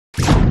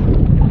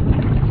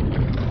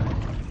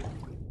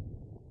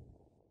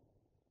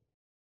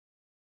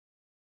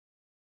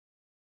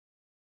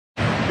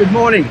Good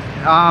morning.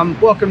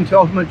 Welcome to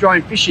Ultimate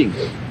Drone Fishing.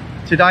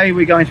 Today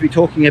we're going to be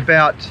talking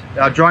about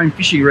drone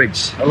fishing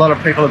rigs. A lot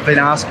of people have been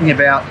asking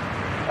about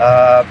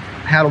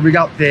how to rig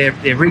up their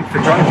rig for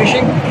drone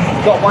fishing.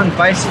 We've got one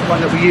basic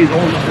one that we use all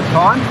of the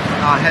time.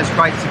 Has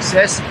great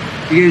success.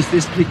 We use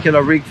this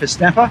particular rig for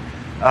snapper,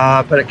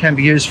 but it can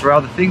be used for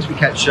other things. We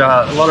catch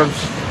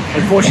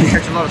unfortunately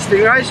catch a lot of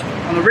stingrays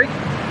on the rig.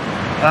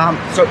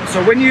 So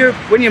when you're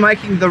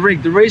making the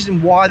rig, the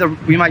reason why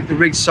we make the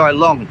rig so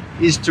long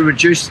is to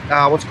reduce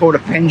what's called a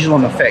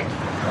pendulum effect.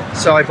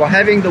 So by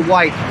having the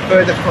weight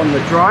further from the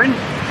drone,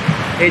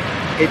 it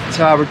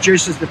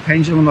reduces the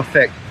pendulum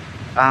effect.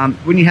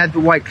 When you have the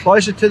weight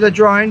closer to the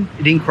drone,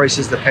 it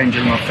increases the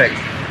pendulum effect.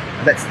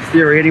 That's the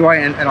theory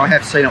anyway, and I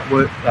have seen it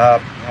work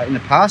in the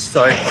past.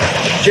 So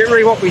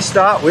generally what we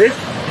start with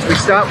is we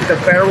start with a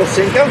barrel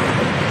sinker.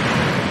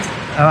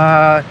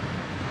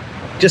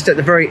 Just at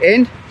the very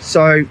end.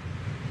 So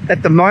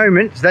at the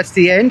moment, that's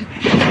the end.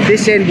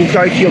 This end will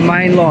go to your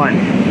main line.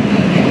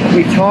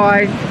 We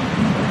tie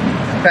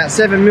about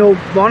 7mm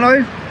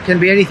mono, can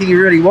be anything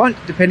you really want,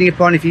 depending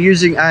upon if you're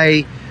using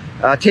a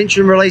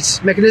tension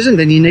release mechanism,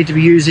 then you need to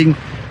be using,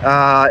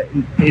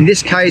 in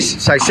this case,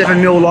 say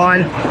 7mm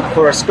line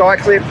for a sky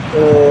clip,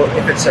 or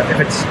if it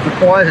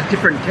requires a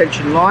different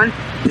tension line,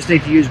 you just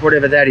need to use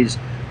whatever that is.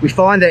 We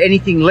find that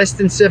anything less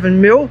than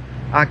 7mm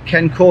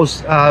can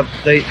cause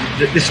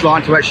this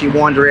line to actually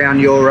wind around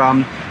your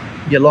line,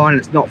 and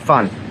it's not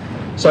fun.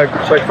 So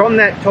from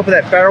that top of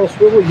that barrel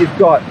swivel, you've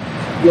got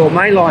your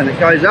main line that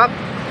goes up.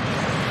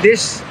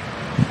 This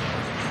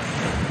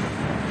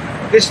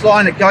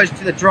line that goes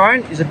to the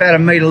drone is about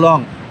 1 meter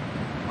long.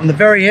 On the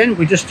very end,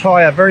 we just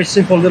tie a very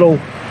simple little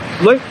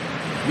loop,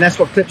 and that's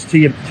what clips to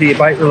your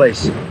bait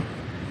release.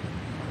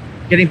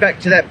 Getting back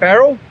to that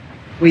barrel,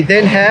 we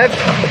then have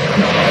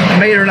 1.5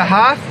 meters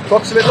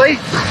approximately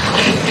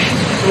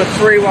to a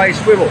 3-way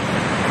swivel.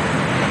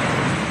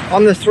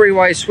 On the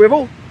 3-way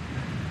swivel,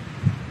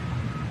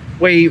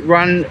 we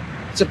run,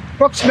 it's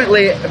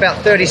approximately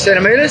about 30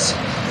 centimeters.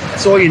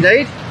 That's all you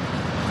need.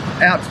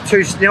 Out to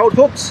 2 snelled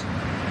hooks.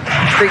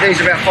 I think these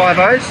are about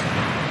 5/0s.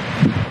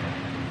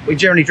 We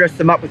generally dress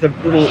them up with a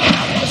little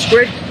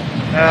squid.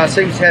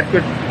 Seems to have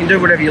good, you can do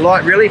whatever you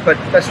like really, but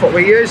that's what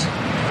we use.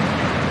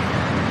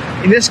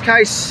 In this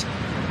case,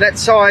 that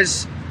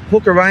size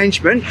hook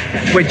arrangement,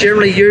 we're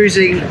generally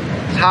using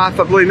half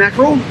a blue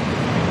mackerel.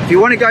 If you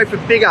want to go for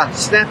bigger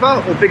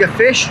snapper or bigger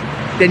fish,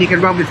 then you can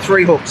run with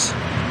 3 hooks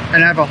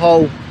and have a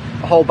whole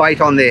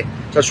bait on there.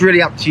 So it's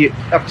really up to you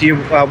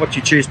what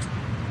you choose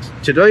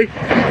to do. You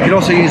can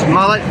also use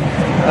mullet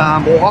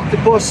or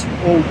octopus,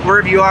 or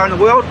wherever you are in the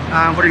world,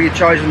 whatever your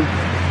chosen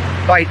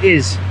bait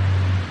is.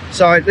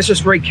 So let's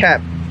just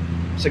recap.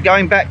 So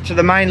going back to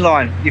the main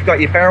line, you've got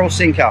your barrel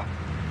sinker.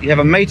 You have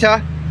 1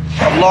 meter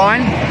of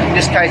line, in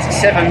this case it's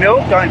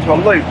 7mm, going to a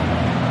loop.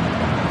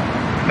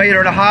 1.5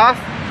 meters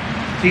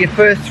to your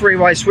first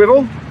 3-way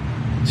swivel,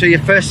 to your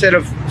first set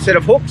of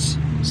hooks,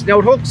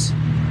 snelled hooks.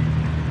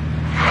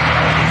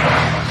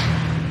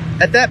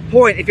 At that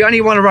point, if you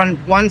only want to run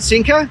 1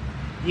 sinker,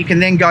 you can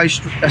then go,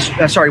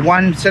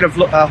 1 set of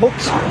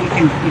hooks,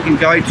 you can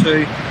go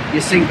to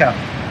your sinker.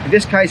 In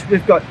this case,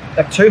 we've got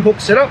a 2 hook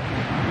setup.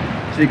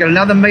 So you've got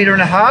another 1.5 meters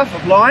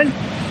of line,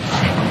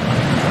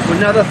 to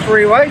another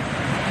 3-way,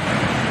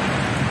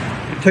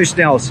 with 2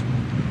 snells.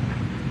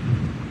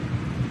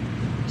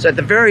 So at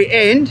the very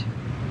end,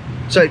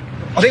 so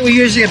I think we're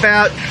using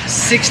about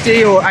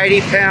 60 or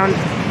 80 pound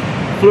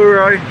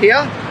fluoro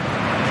here.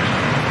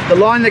 The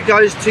line that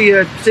goes to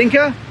your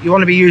sinker, you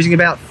want to be using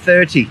about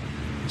 30.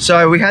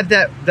 So we had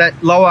that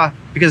lower,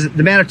 because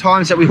the amount of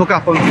times that we hook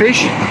up on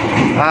fish,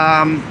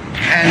 and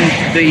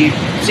the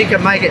sinker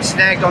may get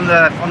snagged on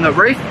the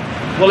reef,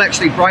 we'll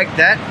actually break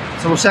that.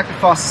 So we'll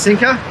sacrifice the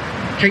sinker,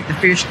 keep the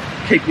fish,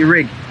 keep your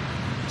rig.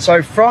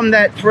 So from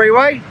that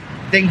 3-way,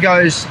 then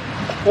goes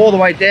all the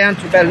way down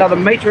to about another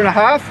 1.5 meters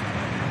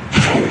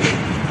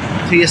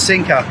to your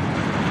sinker.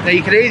 Now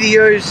you can either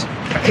use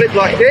a clip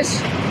like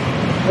this,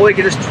 or you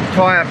can just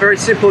tie a very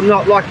simple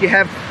knot like you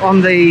have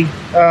on the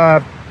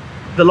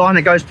line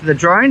that goes to the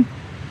drone,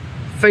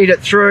 feed it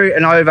through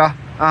and over.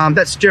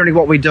 That's generally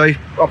what we do.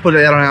 I'll put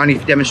it out on only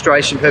for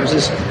demonstration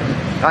purposes.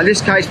 In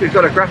this case, we've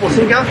got a grapple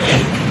sinker.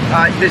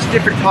 There's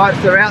different types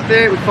that are out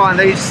there. We find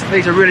these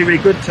are really, really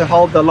good to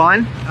hold the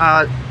line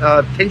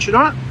tension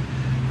on it.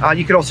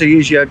 You can also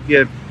use your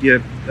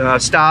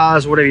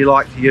stars, whatever you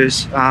like to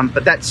use,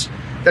 but that's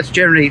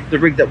generally the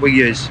rig that we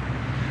use.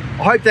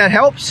 I hope that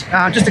helps.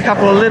 Just a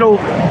couple of little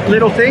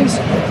things.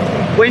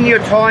 When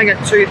you're tying it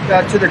to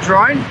the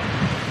drone,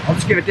 I'll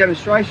just give a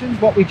demonstration.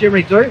 What we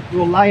generally do,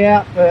 we'll lay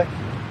out the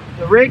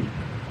rig.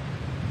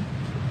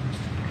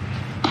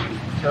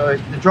 So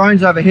the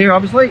drone's over here,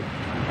 obviously.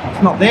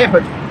 It's not there,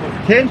 but we'll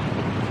pretend.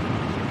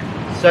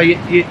 So you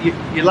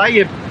lay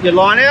your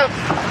line out,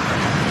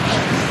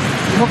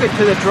 you hook it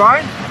to the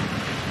drone.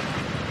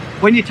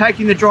 When you're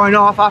taking the drone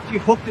off, after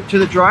you've hooked it to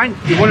the drone,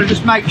 you want to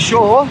just make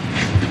sure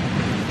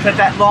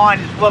that line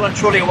is well and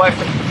truly away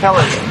from the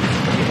propellers.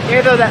 If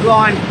ever that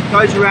line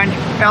goes around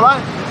your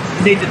propeller,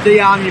 you need to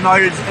de-arm your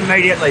motors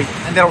immediately,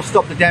 and that'll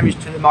stop the damage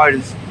to the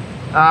motors.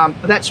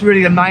 But that's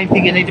really the main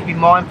thing you need to be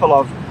mindful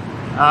of.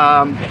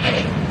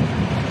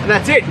 And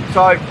that's it.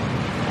 So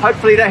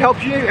hopefully that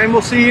helps you, and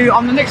we'll see you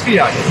on the next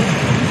video.